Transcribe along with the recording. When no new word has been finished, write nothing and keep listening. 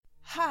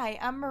Hi,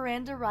 I'm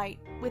Miranda Wright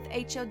with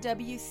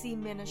HOWC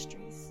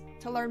Ministries.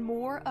 To learn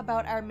more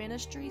about our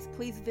ministries,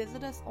 please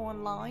visit us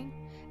online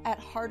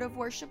at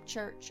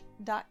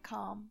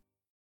heartofworshipchurch.com.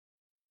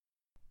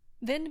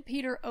 Then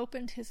Peter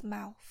opened his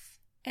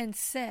mouth and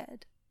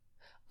said,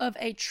 "Of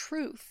a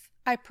truth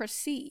I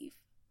perceive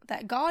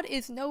that God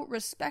is no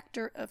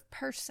respecter of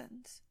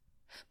persons,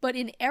 but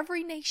in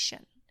every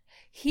nation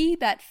he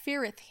that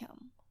feareth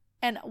him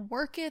and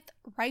worketh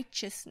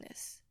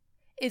righteousness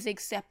is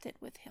accepted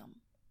with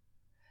him."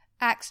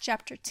 Acts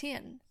chapter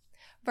 10,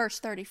 verse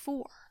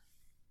 34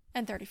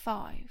 and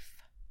 35.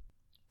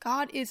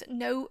 God is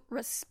no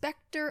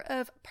respecter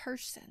of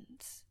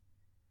persons,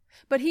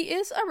 but he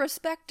is a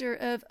respecter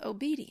of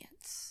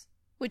obedience,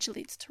 which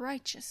leads to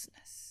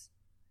righteousness.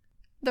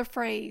 The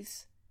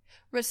phrase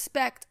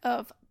respect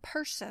of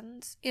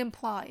persons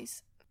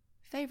implies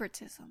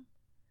favoritism,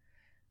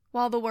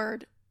 while the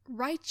word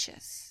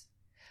righteous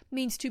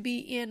means to be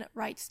in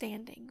right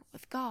standing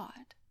with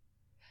God.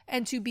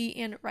 And to be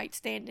in right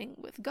standing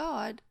with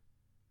God,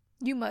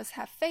 you must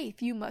have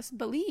faith, you must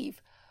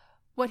believe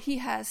what he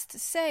has to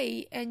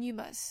say, and you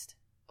must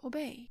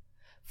obey.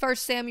 1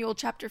 Samuel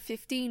chapter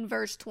 15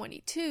 verse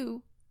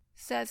 22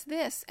 says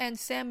this, "And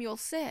Samuel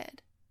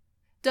said,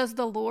 Does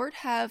the Lord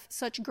have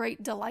such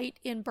great delight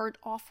in burnt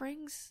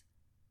offerings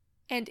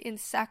and in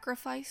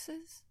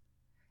sacrifices,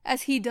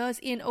 as he does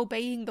in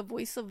obeying the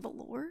voice of the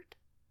Lord?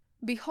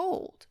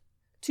 Behold,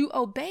 to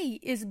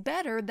obey is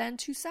better than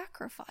to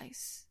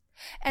sacrifice,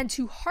 and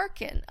to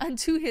hearken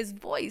unto his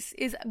voice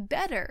is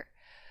better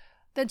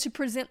than to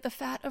present the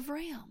fat of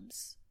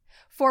rams.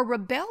 For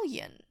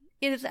rebellion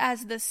is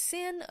as the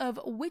sin of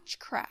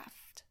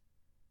witchcraft,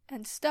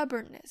 and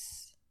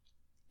stubbornness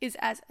is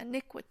as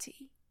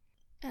iniquity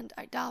and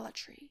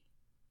idolatry.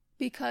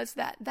 Because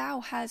that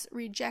thou hast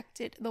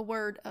rejected the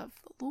word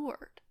of the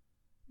Lord,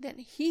 then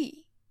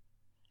he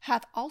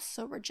hath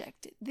also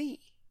rejected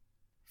thee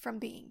from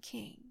being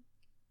king."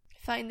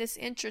 I find this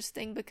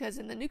interesting because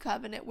in the New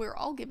Covenant we're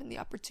all given the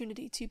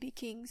opportunity to be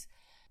kings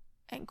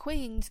and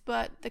queens,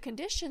 but the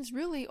conditions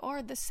really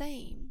are the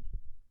same.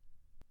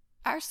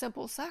 Our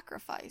simple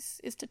sacrifice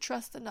is to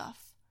trust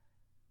enough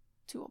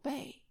to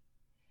obey,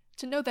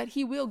 to know that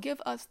he will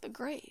give us the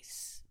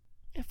grace.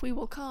 If we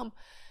will come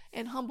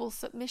in humble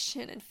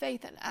submission and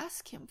faith and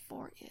ask him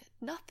for it,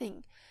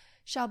 nothing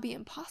shall be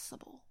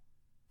impossible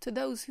to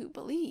those who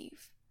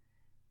believe.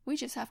 We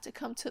just have to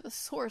come to the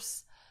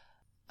source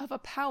of a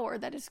power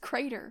that is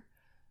greater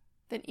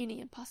than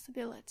any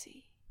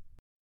impossibility.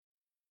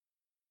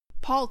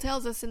 Paul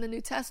tells us in the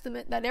New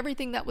Testament that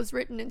everything that was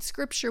written in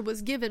Scripture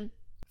was given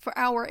for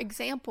our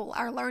example,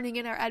 our learning,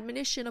 and our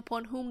admonition,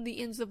 upon whom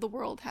the ends of the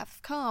world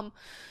hath come.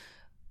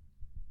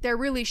 There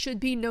really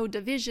should be no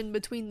division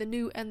between the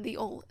New and the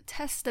Old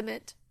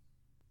Testament,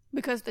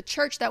 because the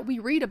church that we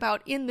read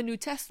about in the New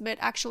Testament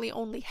actually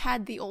only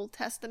had the Old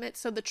Testament,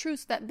 so the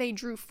truths that they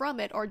drew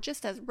from it are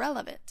just as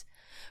relevant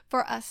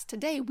for us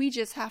today. We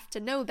just have to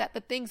know that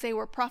the things they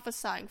were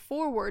prophesying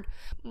forward,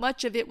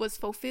 much of it was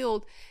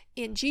fulfilled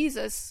in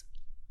Jesus,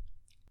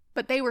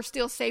 but they were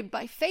still saved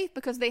by faith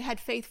because they had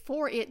faith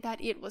for it, that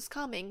it was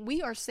coming.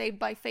 We are saved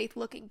by faith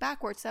looking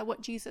backwards at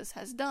what Jesus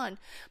has done,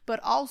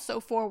 but also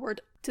forward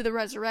to the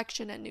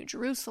resurrection and New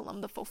Jerusalem,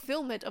 the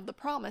fulfillment of the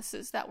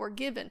promises that were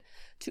given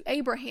to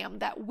Abraham,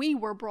 that we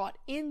were brought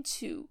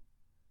into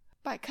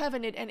by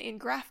covenant and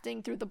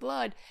engrafting through the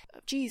blood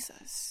of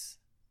Jesus.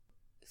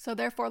 So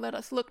therefore let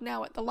us look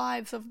now at the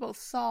lives of both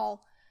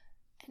Saul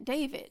and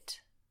David,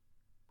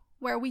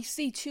 where we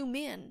see two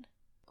men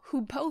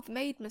who both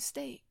made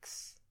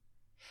mistakes.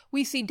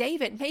 We see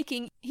David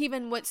making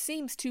even what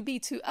seems to be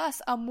to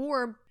us a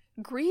more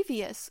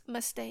grievous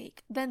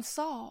mistake than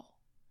Saul.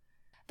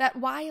 That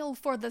while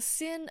for the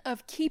sin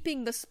of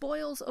keeping the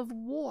spoils of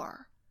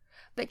war,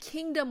 the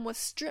kingdom was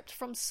stripped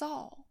from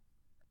Saul,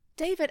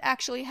 David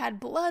actually had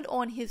blood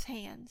on his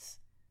hands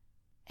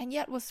and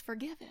yet was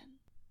forgiven.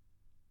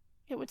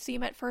 It would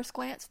seem at first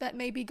glance that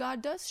maybe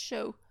God does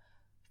show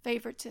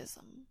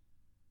favoritism.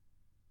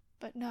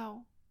 But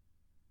no,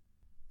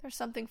 there's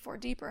something far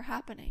deeper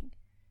happening,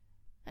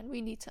 and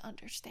we need to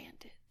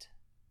understand it.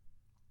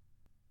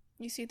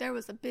 You see, there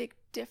was a big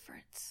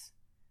difference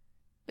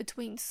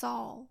between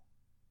Saul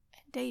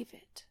and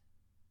David,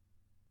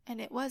 and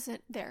it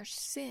wasn't their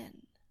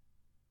sin,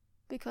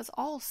 because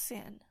all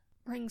sin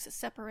brings a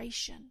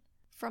separation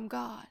from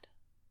God,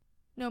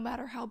 no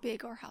matter how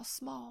big or how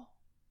small.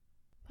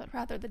 But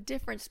rather the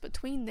difference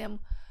between them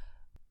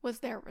was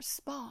their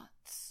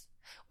response,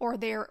 or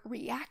their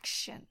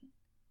reaction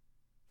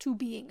to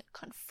being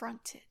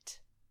confronted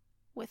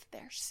with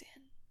their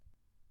sin.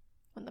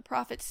 When the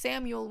prophet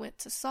Samuel went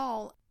to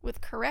Saul with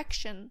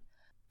correction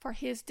for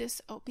his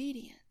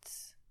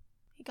disobedience,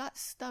 he got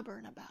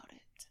stubborn about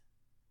it.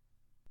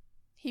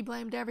 He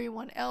blamed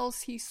everyone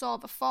else. He saw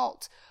the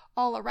fault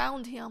all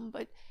around him,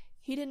 but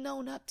he didn't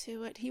own up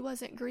to it. He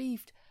wasn't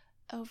grieved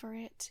over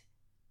it.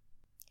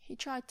 He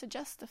tried to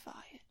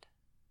justify it.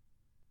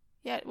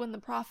 Yet when the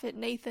prophet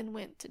Nathan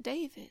went to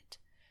David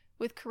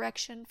with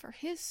correction for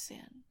his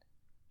sin,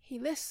 he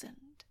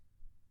listened.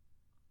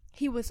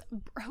 He was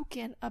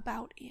broken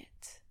about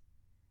it,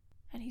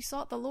 and he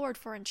sought the Lord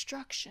for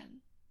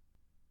instruction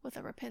with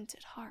a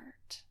repentant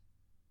heart.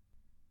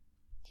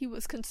 He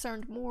was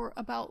concerned more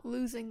about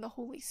losing the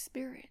Holy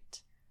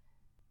Spirit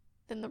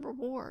than the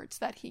rewards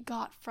that he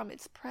got from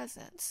its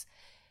presence.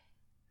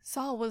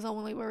 Saul was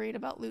only worried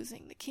about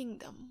losing the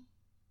kingdom.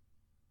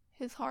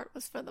 His heart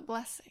was for the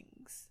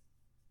blessings,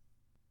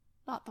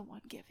 not the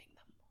one giving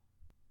them.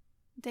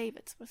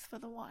 David's was for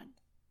the one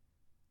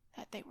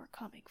that they were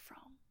coming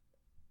from.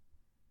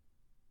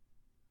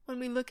 When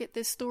we look at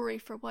this story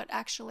for what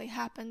actually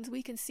happens,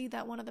 we can see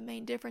that one of the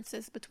main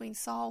differences between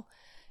Saul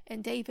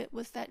and David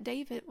was that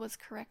David was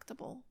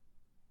correctable,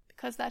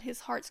 because that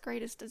his heart's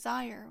greatest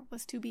desire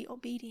was to be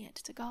obedient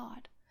to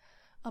God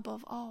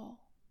above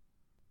all,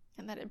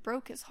 and that it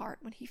broke his heart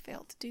when he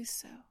failed to do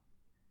so.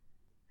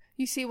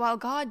 You see, while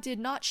God did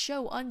not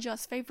show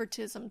unjust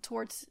favoritism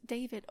towards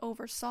David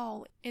over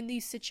Saul in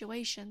these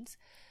situations,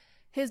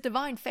 his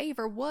divine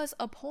favor was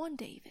upon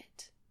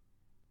David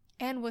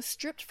and was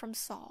stripped from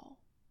Saul,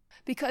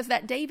 because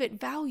that David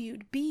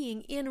valued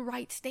being in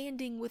right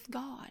standing with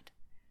God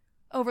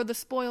over the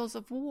spoils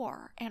of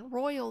war and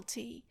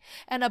royalty,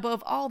 and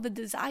above all the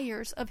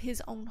desires of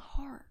his own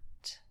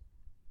heart.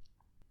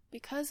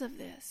 Because of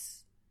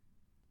this,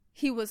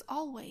 he was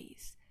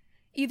always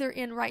either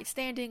in right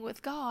standing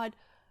with God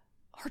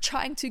or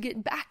trying to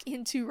get back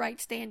into right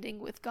standing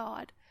with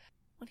God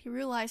when he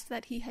realized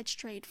that he had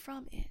strayed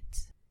from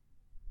it.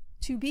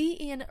 To be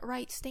in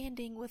right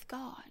standing with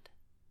God,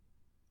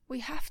 we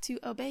have to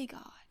obey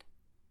God,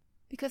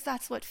 because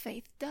that's what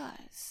faith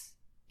does.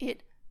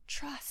 It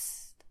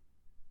trusts.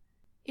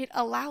 It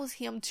allows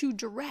him to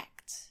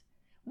direct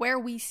where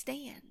we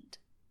stand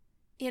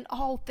in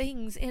all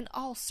things, in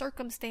all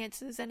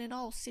circumstances, and in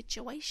all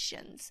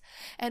situations.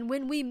 And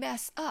when we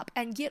mess up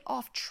and get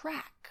off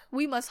track,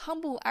 we must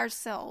humble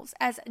ourselves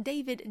as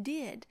David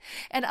did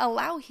and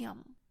allow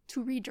him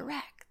to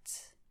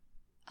redirect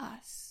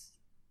us,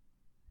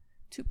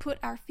 to put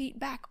our feet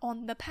back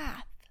on the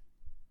path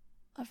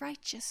of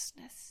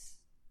righteousness.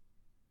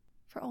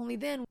 For only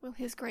then will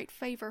his great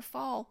favor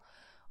fall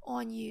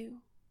on you,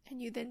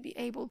 and you then be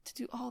able to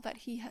do all that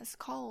he has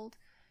called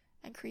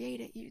and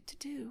created you to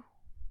do.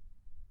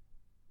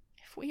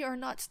 If we are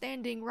not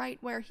standing right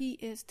where he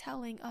is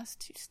telling us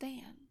to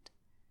stand,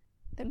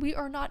 then we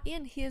are not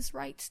in his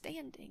right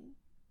standing,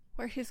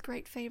 where his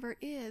great favor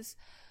is,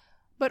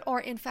 but are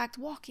in fact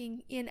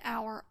walking in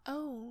our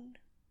own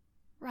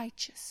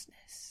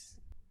righteousness.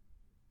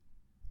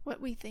 What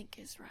we think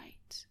is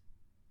right,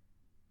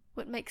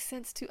 what makes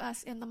sense to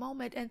us in the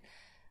moment, and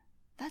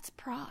that's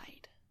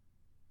pride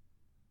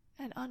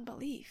and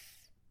unbelief,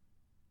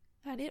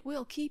 and it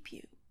will keep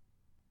you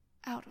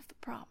out of the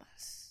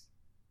promise.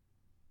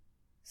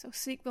 So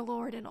seek the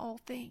Lord in all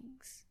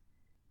things,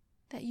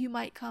 that you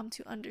might come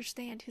to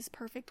understand his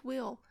perfect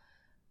will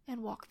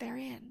and walk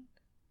therein,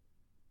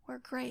 where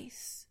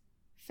grace,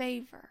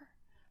 favor,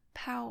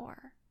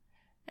 power,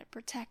 and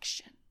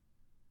protection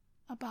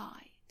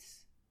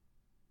abides,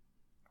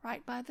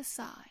 right by the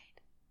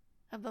side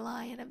of the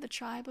Lion of the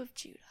tribe of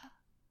Judah,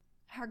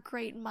 our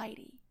great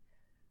mighty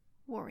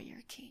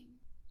warrior king.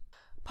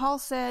 Paul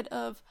said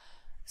of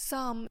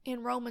some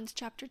in Romans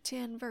chapter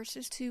 10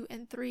 verses 2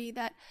 and 3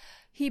 that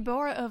he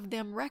bore of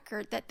them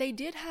record that they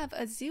did have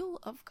a zeal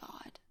of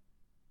God,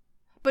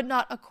 but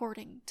not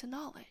according to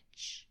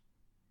knowledge.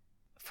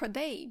 For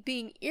they,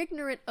 being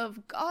ignorant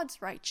of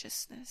God's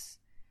righteousness,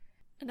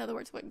 in other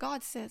words, what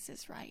God says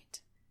is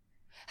right,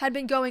 had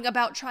been going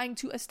about trying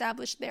to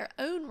establish their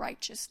own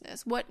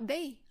righteousness, what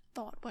they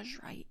thought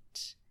was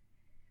right,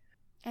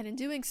 and in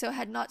doing so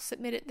had not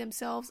submitted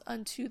themselves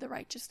unto the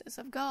righteousness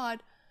of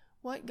God,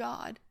 what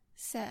God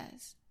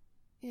says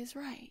is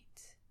right.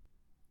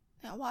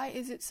 Now, why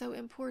is it so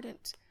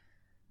important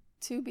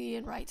to be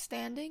in right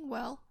standing?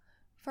 Well,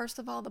 first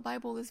of all, the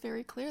Bible is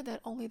very clear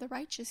that only the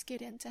righteous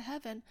get into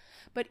heaven.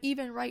 But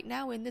even right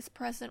now in this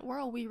present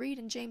world, we read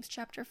in James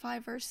chapter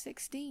 5 verse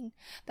 16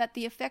 that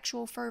the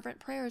effectual fervent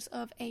prayers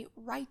of a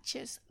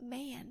righteous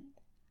man,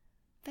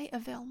 they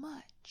avail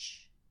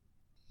much.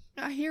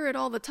 I hear it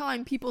all the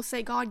time. People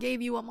say, God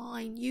gave you a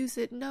mind, use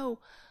it. No,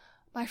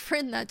 my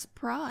friend, that's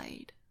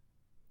pride.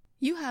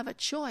 You have a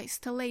choice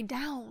to lay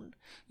down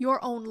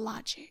your own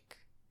logic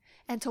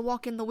and to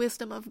walk in the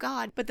wisdom of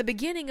God. But the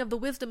beginning of the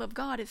wisdom of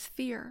God is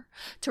fear,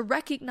 to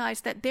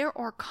recognize that there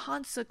are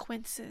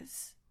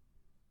consequences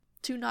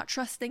to not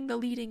trusting the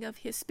leading of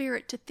his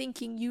Spirit, to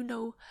thinking you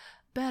know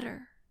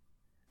better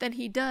than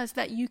he does,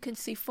 that you can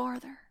see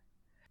farther,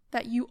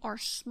 that you are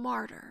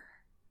smarter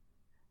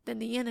than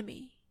the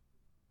enemy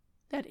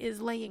that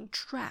is laying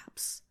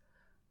traps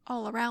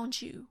all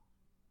around you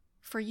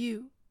for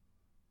you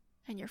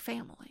and your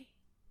family.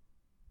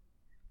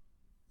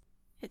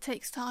 It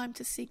takes time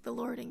to seek the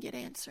Lord and get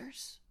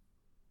answers.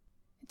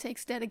 It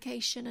takes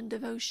dedication and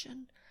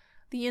devotion.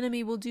 The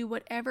enemy will do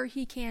whatever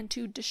he can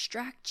to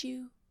distract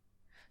you,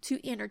 to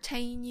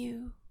entertain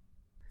you,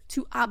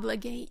 to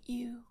obligate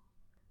you,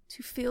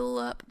 to fill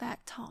up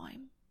that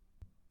time,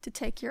 to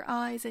take your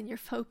eyes and your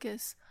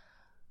focus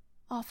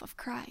off of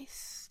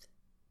Christ.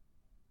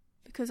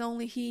 because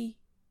only He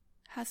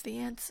has the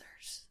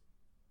answers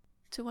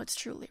to what's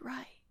truly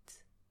right.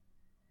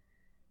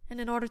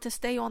 And in order to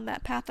stay on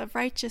that path of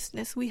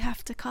righteousness, we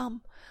have to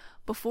come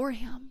before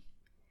Him.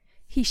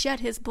 He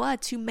shed His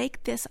blood to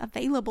make this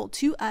available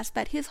to us,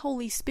 that His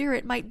Holy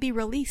Spirit might be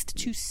released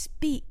to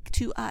speak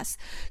to us,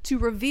 to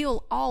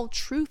reveal all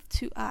truth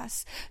to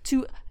us,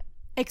 to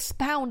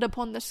expound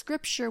upon the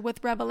Scripture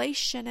with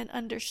revelation and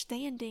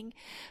understanding,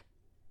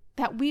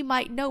 that we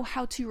might know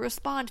how to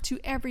respond to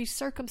every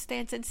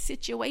circumstance and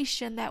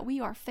situation that we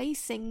are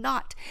facing,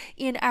 not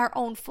in our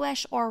own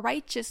flesh or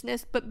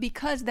righteousness, but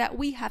because that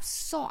we have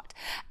sought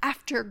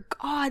after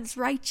God's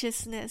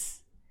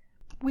righteousness,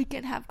 we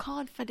can have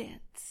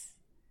confidence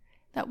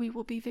that we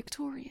will be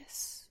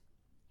victorious.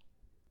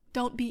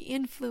 Don't be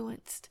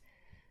influenced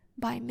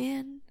by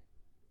men,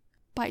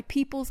 by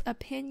people's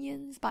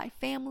opinions, by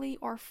family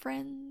or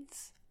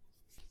friends,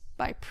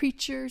 by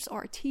preachers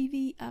or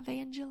TV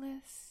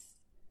evangelists,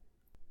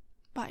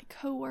 by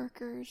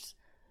co-workers,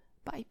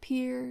 by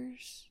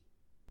peers,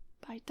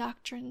 by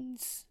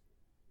doctrines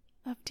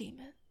of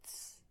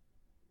demons.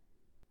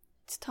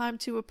 It's time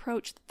to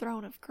approach the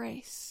throne of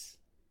grace.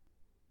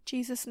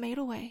 Jesus made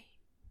a way.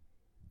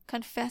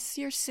 Confess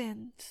your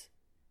sins,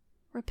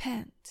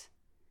 repent,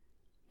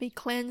 be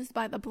cleansed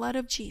by the blood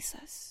of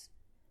Jesus,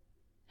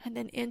 and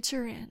then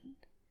enter in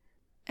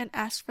and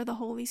ask for the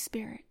Holy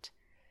Spirit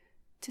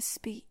to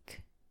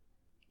speak,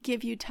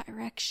 give you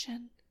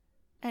direction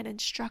and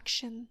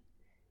instruction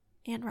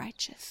in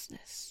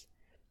righteousness.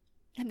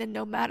 And then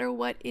no matter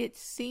what it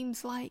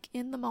seems like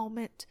in the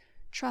moment,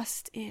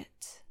 trust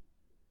it.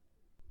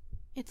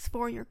 It's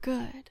for your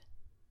good.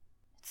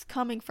 It's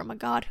coming from a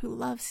God who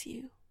loves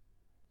you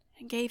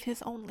and gave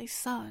His only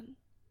Son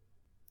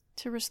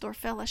to restore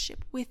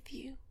fellowship with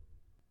you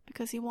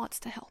because He wants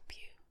to help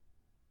you.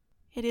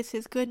 It is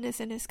His goodness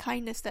and His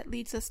kindness that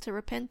leads us to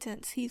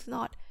repentance. He's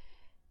not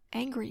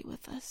angry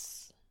with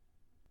us.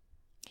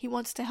 He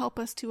wants to help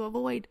us to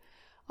avoid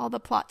all the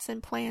plots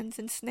and plans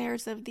and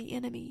snares of the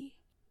enemy.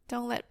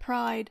 Don't let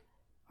pride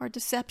or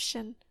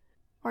deception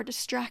or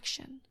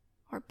distraction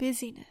or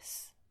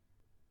busyness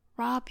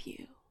rob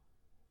you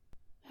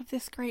of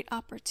this great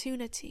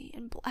opportunity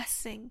and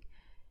blessing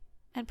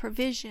and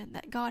provision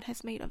that God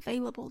has made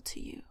available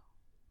to you.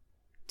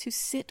 To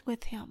sit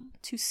with Him,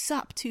 to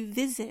sup, to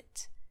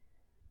visit,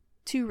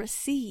 to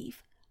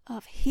receive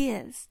of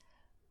His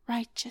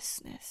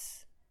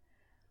righteousness.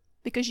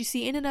 Because you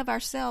see, in and of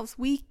ourselves,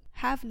 we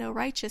have no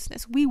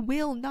righteousness. We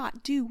will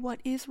not do what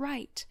is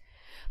right.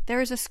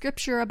 There is a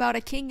scripture about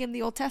a king in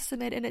the Old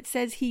Testament, and it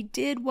says he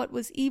did what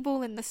was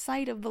evil in the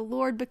sight of the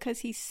Lord because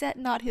he set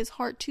not his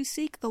heart to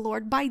seek the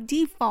Lord. By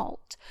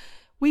default,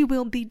 we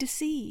will be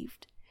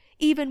deceived.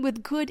 Even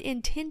with good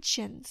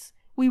intentions,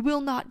 we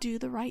will not do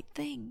the right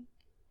thing.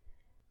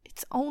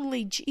 It's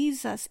only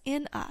Jesus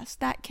in us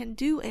that can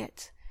do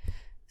it.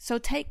 So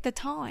take the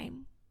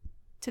time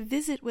to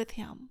visit with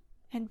Him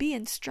and be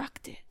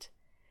instructed,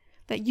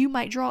 that you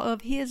might draw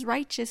of His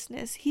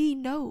righteousness. He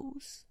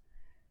knows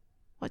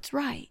what's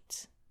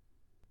right,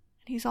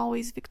 and He's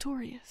always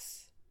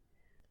victorious.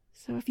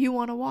 So if you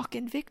want to walk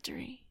in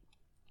victory,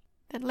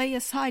 then lay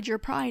aside your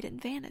pride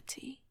and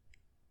vanity.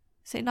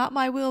 Say, not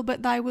my will,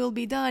 but thy will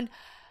be done.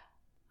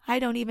 I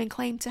don't even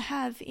claim to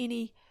have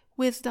any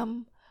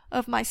wisdom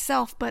of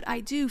myself, but I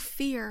do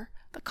fear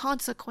the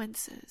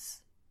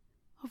consequences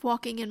of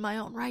walking in my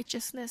own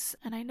righteousness,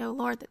 and I know,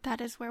 Lord, that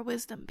that is where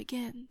wisdom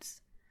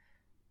begins,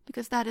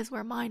 because that is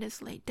where mine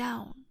is laid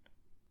down,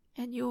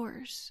 and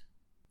yours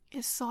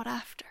is sought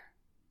after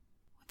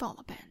with all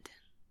abandon.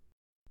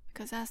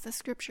 Because as the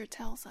scripture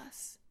tells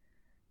us,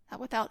 that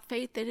without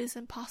faith it is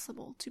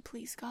impossible to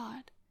please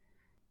God,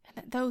 and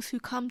that those who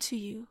come to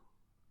you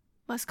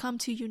must come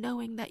to you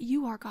knowing that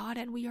you are God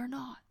and we are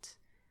not,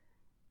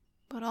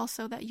 but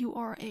also that you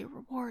are a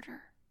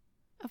rewarder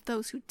of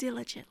those who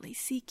diligently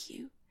seek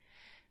you,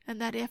 and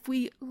that if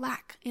we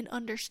lack in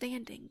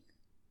understanding,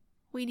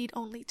 we need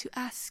only to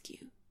ask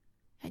you,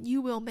 and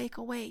you will make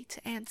a way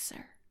to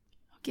answer.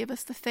 Give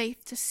us the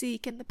faith to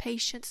seek and the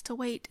patience to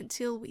wait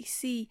until we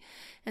see,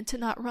 and to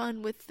not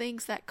run with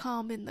things that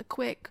come in the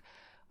quick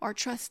or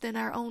trust in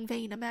our own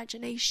vain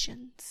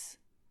imaginations,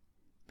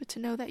 but to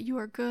know that you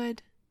are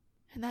good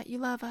and that you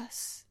love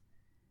us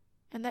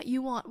and that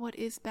you want what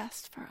is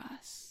best for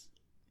us.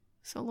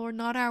 So Lord,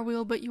 not our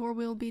will, but your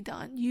will be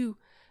done. You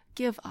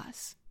give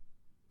us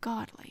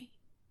godly,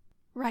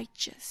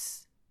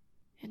 righteous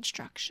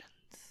instructions.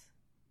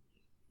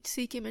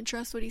 Seek Him and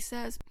trust what He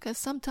says, because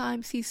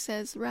sometimes He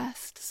says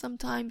rest,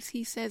 sometimes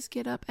He says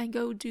get up and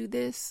go do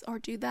this or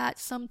do that,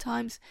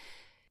 sometimes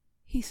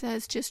He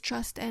says just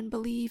trust and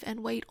believe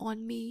and wait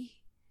on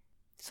me,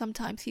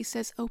 sometimes He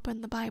says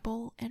open the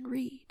Bible and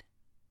read,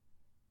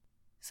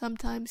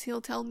 sometimes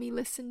He'll tell me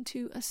listen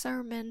to a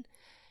sermon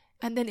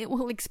and then it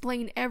will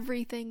explain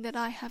everything that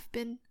I have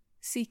been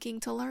seeking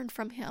to learn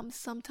from Him.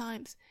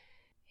 Sometimes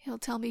He'll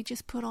tell me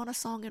just put on a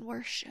song and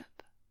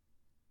worship.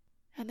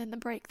 And then the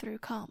breakthrough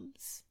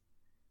comes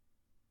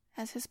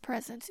as His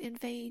presence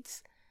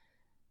invades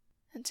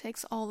and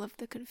takes all of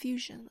the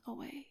confusion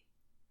away.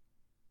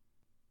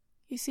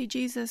 You see,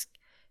 Jesus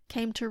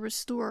came to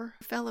restore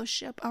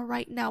fellowship, a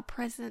right now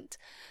present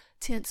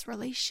tense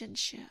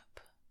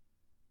relationship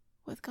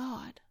with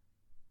God.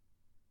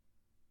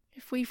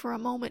 If we for a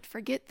moment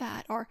forget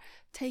that or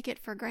take it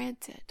for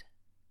granted,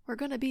 we're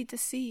going to be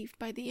deceived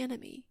by the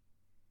enemy,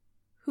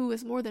 who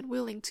is more than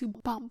willing to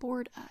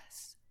bombard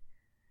us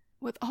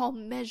with all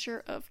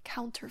measure of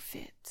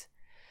counterfeit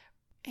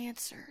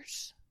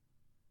answers.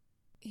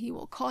 He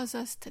will cause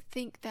us to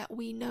think that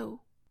we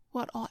know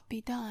what ought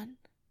be done,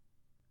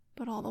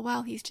 but all the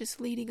while he's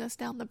just leading us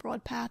down the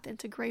broad path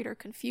into greater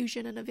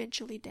confusion and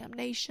eventually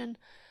damnation.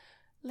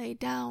 Lay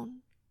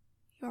down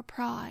your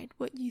pride,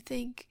 what you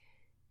think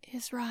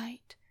is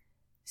right.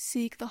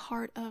 Seek the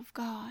heart of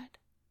God.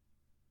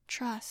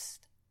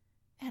 Trust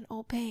and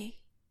obey.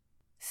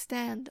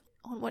 Stand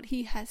on what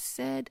he has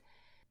said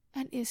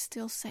and is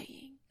still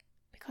saying,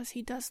 because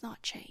he does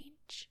not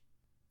change.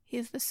 He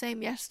is the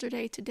same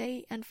yesterday,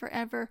 today, and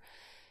forever,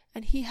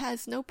 and he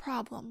has no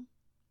problem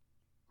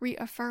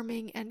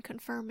reaffirming and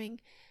confirming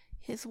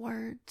his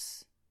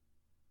words.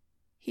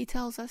 He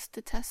tells us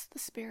to test the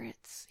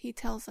spirits. He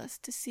tells us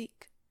to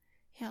seek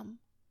him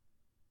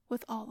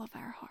with all of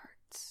our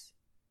hearts.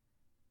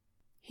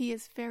 He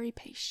is very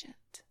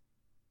patient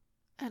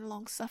and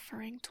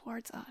long-suffering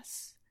towards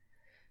us,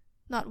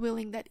 not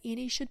willing that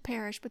any should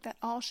perish, but that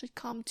all should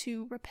come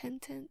to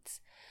repentance,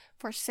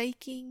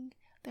 forsaking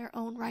their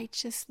own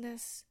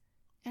righteousness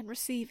and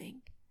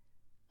receiving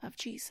of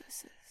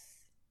Jesus's.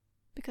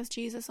 Because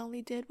Jesus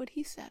only did what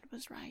he said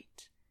was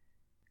right.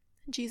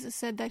 Jesus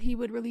said that he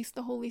would release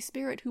the Holy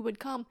Spirit, who would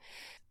come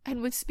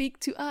and would speak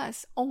to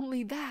us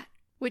only that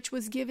which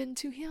was given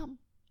to him.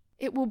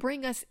 It will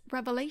bring us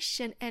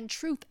revelation and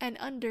truth and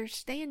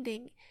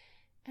understanding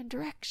and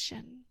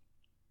direction.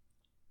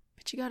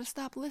 But you got to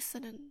stop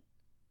listening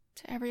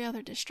to every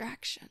other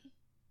distraction.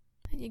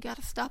 And you got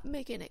to stop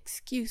making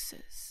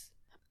excuses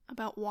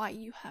about why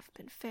you have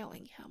been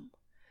failing him.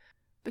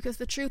 Because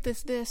the truth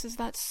is this, is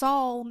that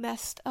Saul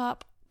messed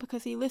up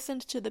because he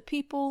listened to the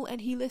people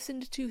and he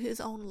listened to his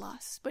own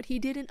lusts, but he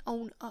didn't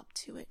own up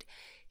to it.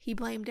 He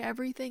blamed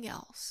everything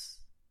else.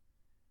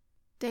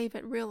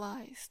 David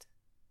realized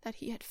that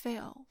he had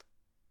failed.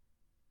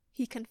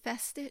 He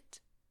confessed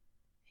it,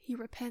 he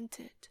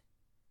repented,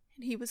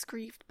 and he was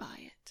grieved by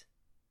it.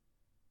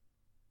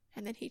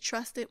 And then he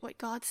trusted what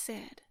God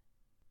said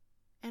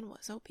and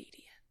was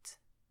obedient.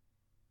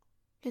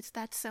 It's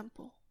that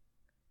simple.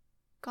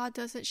 God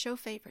doesn't show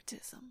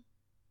favoritism.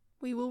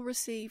 We will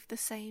receive the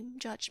same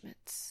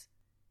judgments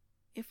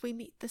if we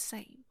meet the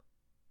same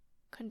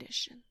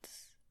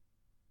conditions.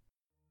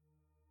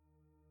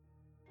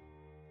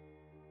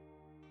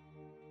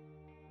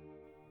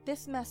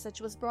 This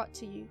message was brought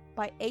to you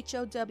by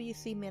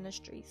HOWC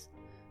Ministries.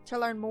 To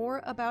learn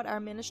more about our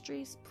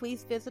ministries,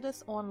 please visit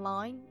us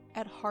online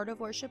at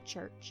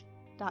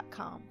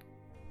heartofworshipchurch.com.